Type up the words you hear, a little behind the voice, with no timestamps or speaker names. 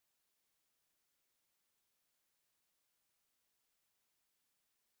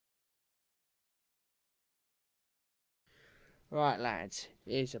Right, lads,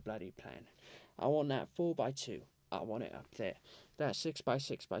 here's a bloody plan. I want that 4x2. I want it up there. That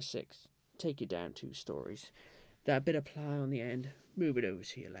 6x6x6. Take it down 2 stories. That bit of ply on the end, move it over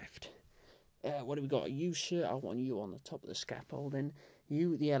to your left. What do we got? You, sir, I want you on the top of the scaffolding.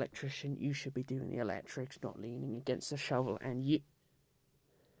 You, the electrician, you should be doing the electrics, not leaning against the shovel. And you...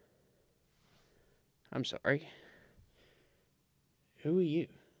 I'm sorry. Who are you?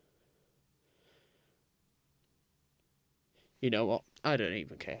 You know what? I don't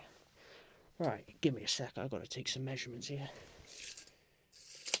even care. Right, give me a sec. I've got to take some measurements here.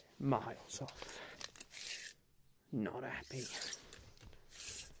 Miles off. Not happy.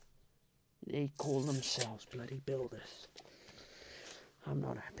 They call themselves bloody builders. I'm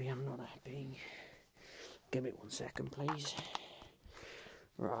not happy, I'm not happy. Give me 1 second, please.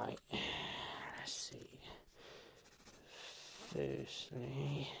 Right. Let's see.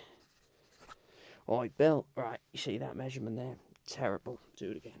 Firstly... Oi, Bill. Right, you see that measurement there? Terrible. Do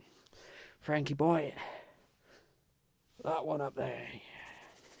it again. Frankie boy. That one up there.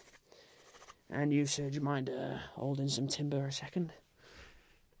 And you, sir, do you mind holding some timber a second?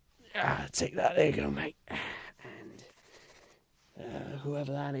 Take that. There you go, mate. And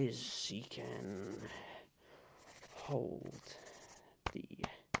whoever that is, he can hold the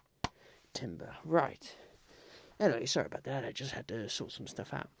timber. Right. Anyway, sorry about that. I just had to sort some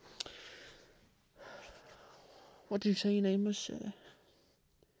stuff out. What did you say your name was, sir?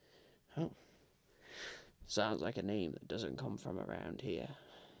 Oh. Sounds like a name that doesn't come from around here.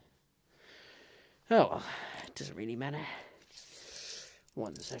 Oh, well, it doesn't really matter.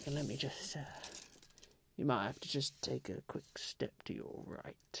 1 second, let me just... you might have to just take a quick step to your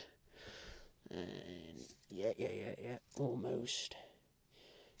right. And yeah, almost.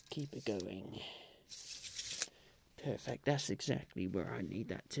 Keep it going. Perfect, that's exactly where I need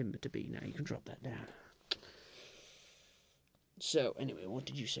that timber to be. Now you can drop that down. So, anyway, what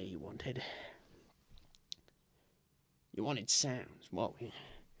did you say you wanted? You wanted sounds. Well,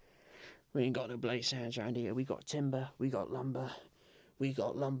 we ain't got no bloody sounds around here. We got timber, we got lumber, we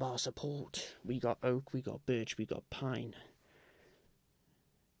got lumbar support, we got oak, we got birch, we got pine.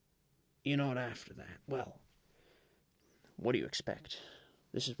 You're not after that. Well, what do you expect?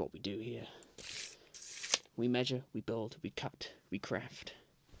 This is what we do here. We measure, we build, we cut, we craft.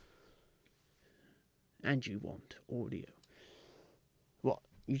 And you want audio. What,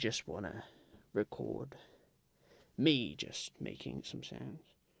 you just want to record me just making some sounds?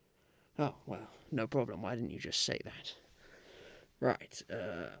 Oh, well, no problem. Why didn't you just say that? Right,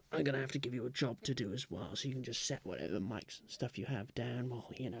 I'm going to have to give you a job to do as well, so you can just set whatever mics and stuff you have down. Well,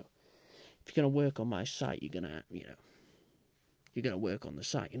 you know, if you're going to work on my site, you're going to, you know, you're going to work on the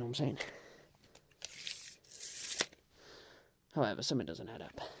site, you know what I'm saying? However, something doesn't add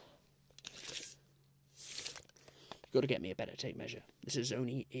up. You've got to get me a better tape measure. This is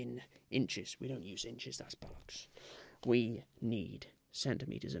only in inches. We don't use inches, that's bollocks. We need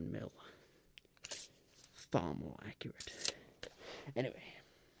centimetres and mil. Far more accurate. Anyway.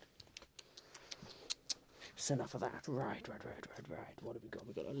 That's enough of that. Right. What have we got?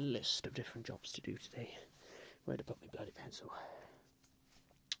 We've got a list of different jobs to do today. Where to put my bloody pencil?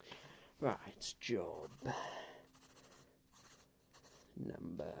 Right, job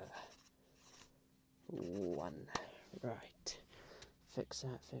number 1. Right. Fix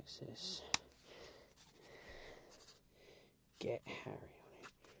that, fix this. Get Harry on it.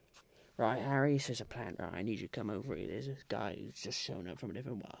 Right, Harry, this is a plan. Right, I need you to come over here. There's this guy who's just shown up from a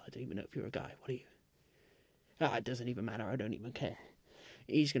different world. I don't even know if you're a guy. What are you? Ah, it doesn't even matter. I don't even care.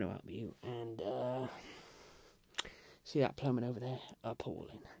 He's going to help you. And, see that plumbing over there?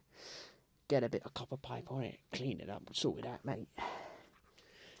 Appalling. Get a bit of copper pipe on it. Clean it up. Sort it out, mate.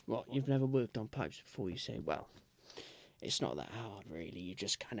 What, you've never worked on pipes before? You say, well, it's not that hard, really. You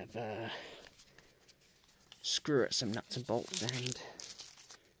just kind of, screw at some nuts and bolts and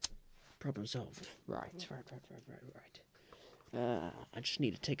problem solved. Right. I just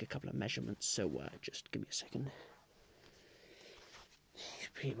need to take a couple of measurements, so just give me a second.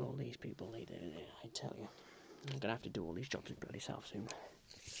 These people, I tell you. I'm going to have to do all these jobs bloody self soon.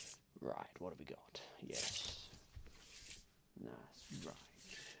 Right, what have we got? Yes. That's right.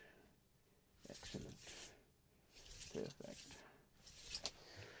 Excellent. Perfect.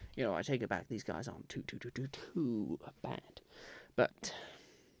 You know, I take it back, these guys aren't too bad. But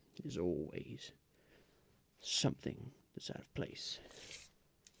there's always something that's out of place.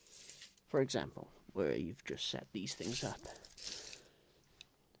 For example, where you've just set these things up.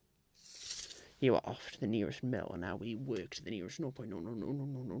 You are off to the nearest mill, and now we work to the nearest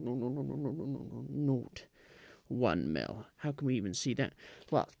 0.001 mil. How can we even see that?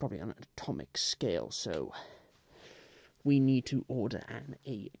 Well, it's probably on an atomic scale, so we need to order an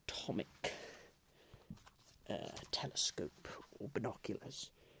atomic telescope or binoculars.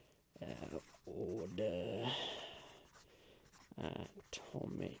 Order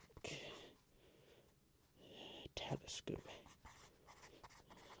atomic telescope.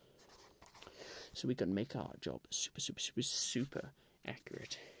 So we can make our job super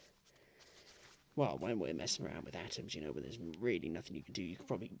accurate. Well, when we're messing around with atoms, you know, where there's really nothing you can do, you could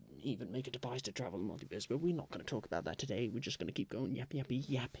probably even make a device to travel the multiverse, but we're not going to talk about that today. We're just going to keep going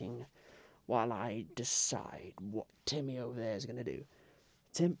yapping while I decide what Timmy over there is going to do.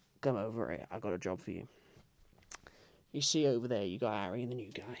 Tim, come over here. I got a job for you. You see over there, you got Harry and the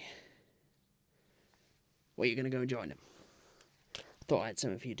new guy. Well, you're going to go and join them. Thought I had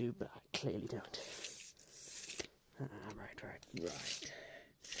some of you do, but I clearly don't. Right.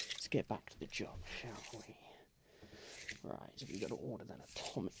 Let's get back to the job, shall we? Right, so we've got to order that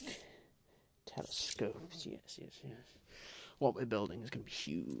atomic telescopes. Yes. What we're building is going to be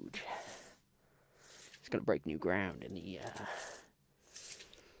huge. It's going to break new ground in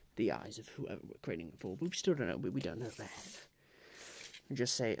the eyes of whoever we're creating it for. But we still don't know, we don't know that. We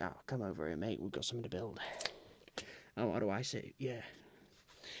just say, oh, come over here, mate, we've got something to build. Oh, what do I say? Yeah.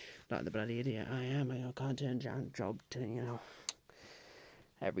 Like the bloody idiot I am, I can't turn down a job to, you know.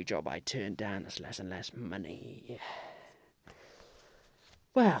 Every job I turn down, there's less and less money.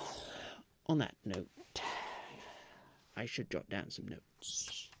 Well, on that note, I should jot down some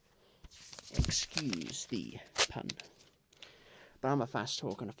notes. Excuse the pun. But I'm a fast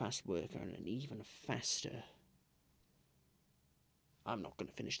talker and a fast worker and an even faster... I'm not going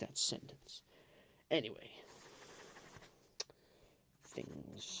to finish that sentence. Anyway.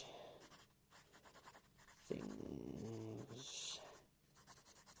 Things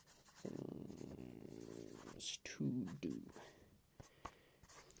to do.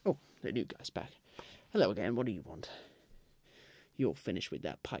 Oh, the new guy's back. Hello again, what do you want? You're finished with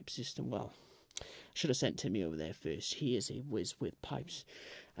that pipe system. Well, I should have sent Timmy over there first. He is a whiz with pipes.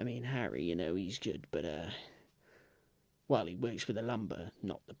 I mean, Harry, you know, he's good, but, well, he works with the lumber,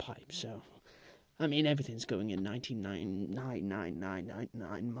 not the pipe, so... I mean, everything's going in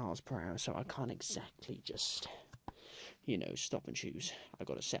 99.99999 miles per hour, so I can't exactly just, you know, stop and choose. I've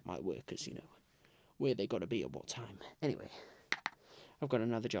got to set my workers, you know, where they got to be at what time. Anyway, I've got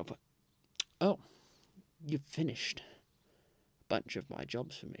another job. Oh, you've finished a bunch of my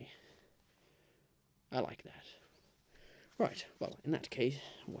jobs for me. I like that. Right, well, in that case,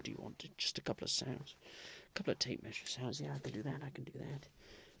 what do you want? Just a couple of sounds. A couple of tape measure sounds. Yeah, I can do that.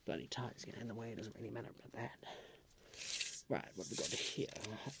 Bloody tires get in the way, it doesn't really matter about that. Right, what have we got here?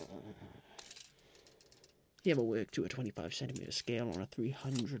 You ever work to a 25cm scale on a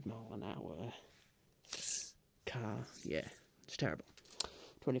 300-mile-an-hour car? Yeah, it's terrible.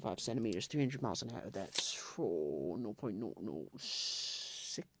 25 centimeters, 300 miles an hour, that's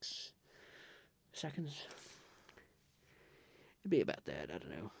 0.006 seconds. It'd be about that, I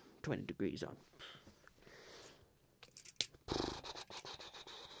don't know, 20 degrees on.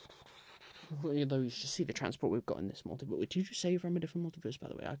 Although you should see the transport we've got in this multiverse. Did you say from a different multiverse, by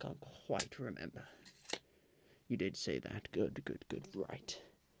the way? I can't quite remember. You did say that. Good. Right.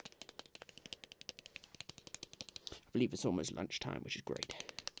 I believe it's almost lunchtime, which is great.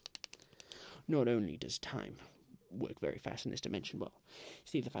 Not only does time work very fast in this dimension, well,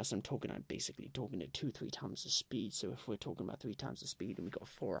 see, the faster I'm talking, I'm basically talking at 2-3 times the speed. So if we're talking about 3 times the speed and we've got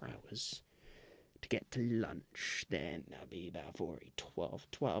 4 hours to get to lunch, then that'll be about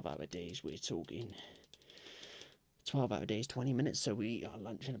 12-hour days. We're talking 12-hour days, 20 minutes, so we are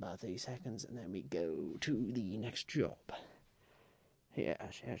lunch in about 30 seconds, and then we go to the next job.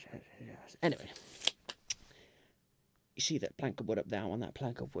 Yes. Anyway, you see that plank of wood up there? On that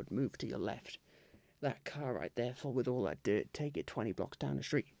plank of wood, move to your left. That car right there, full with all that dirt, take it 20 blocks down the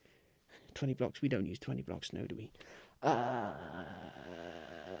street. 20 blocks? We don't use 20 blocks, no, do we? A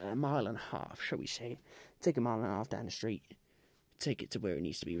mile and a half, shall we say. Take a mile and a half down the street. Take it to where it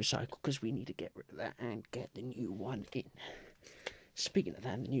needs to be recycled, because we need to get rid of that and get the new one in. Speaking of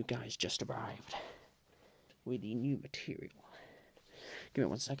that, the new guy's just arrived with the new material. Give me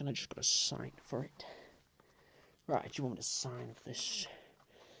 1 second, I just got to sign for it. Right, you want me to sign for this?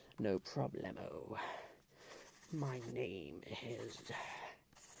 No problemo. My name is...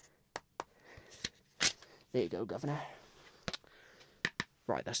 There you go, Governor.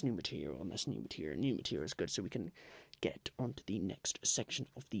 Right, that's new material, and that's new material. New material is good, so we can get onto the next section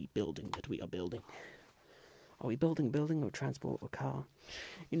of the building that we are building. Are we building a building or transport or car?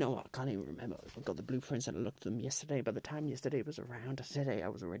 You know what, I can't even remember. I got the blueprints and I looked at them yesterday. By the time yesterday was around, today I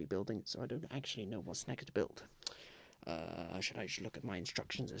was already building it, so I don't actually know what's next to build. Should I just look at my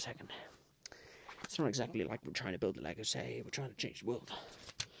instructions a second? It's not exactly like we're trying to build a Lego set. We're trying to change the world.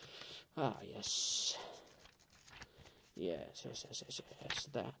 Ah, yes. Yes.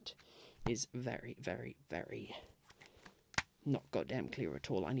 That is very, very, very not goddamn clear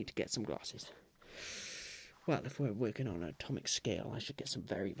at all. I need to get some glasses. Well, if we're working on an atomic scale, I should get some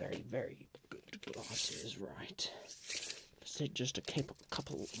very, very, very good glasses, right? Let's take just a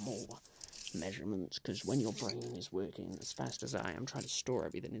couple more measurements, because when your brain is working as fast as I am, trying to store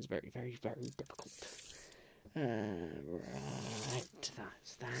everything is very, very, very difficult. Right,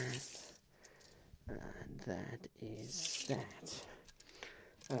 that's that. And that is that.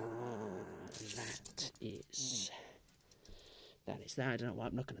 That is that. I don't know why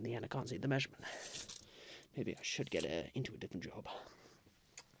I'm looking at the end. I can't see the measurement. Maybe I should get into a different job.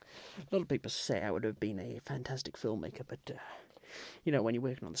 A lot of people say I would have been a fantastic filmmaker, but you know, when you're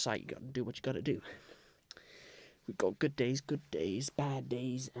working on the site, you got to do what you got to do. We've got good days, bad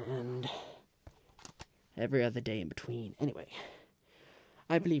days, and every other day in between. Anyway,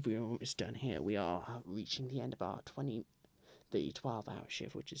 I believe we're almost done here. We are reaching the end of our 12-hour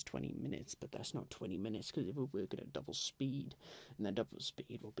shift, which is 20 minutes, but that's not 20 minutes, because if we're working at double speed, and then double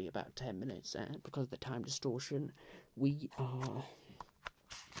speed will be about 10 minutes, and because of the time distortion, we are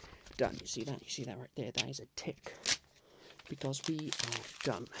done. You see that? You see that right there? That is a tick, because we are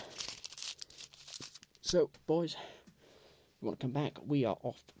done. So, boys, you want to come back? We are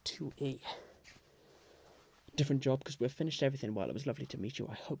off to a different job, because we've finished everything. Well, it was lovely to meet you.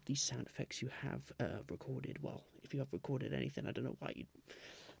 I hope these sound effects you have recorded, well, if you have recorded anything, I don't know why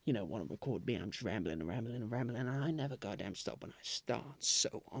you know, want to record me. I'm just rambling, and I never goddamn stop when I start.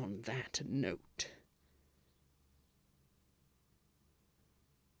 So, on that note,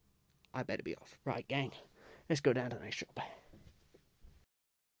 I better be off. Right, gang, let's go down to the next shop.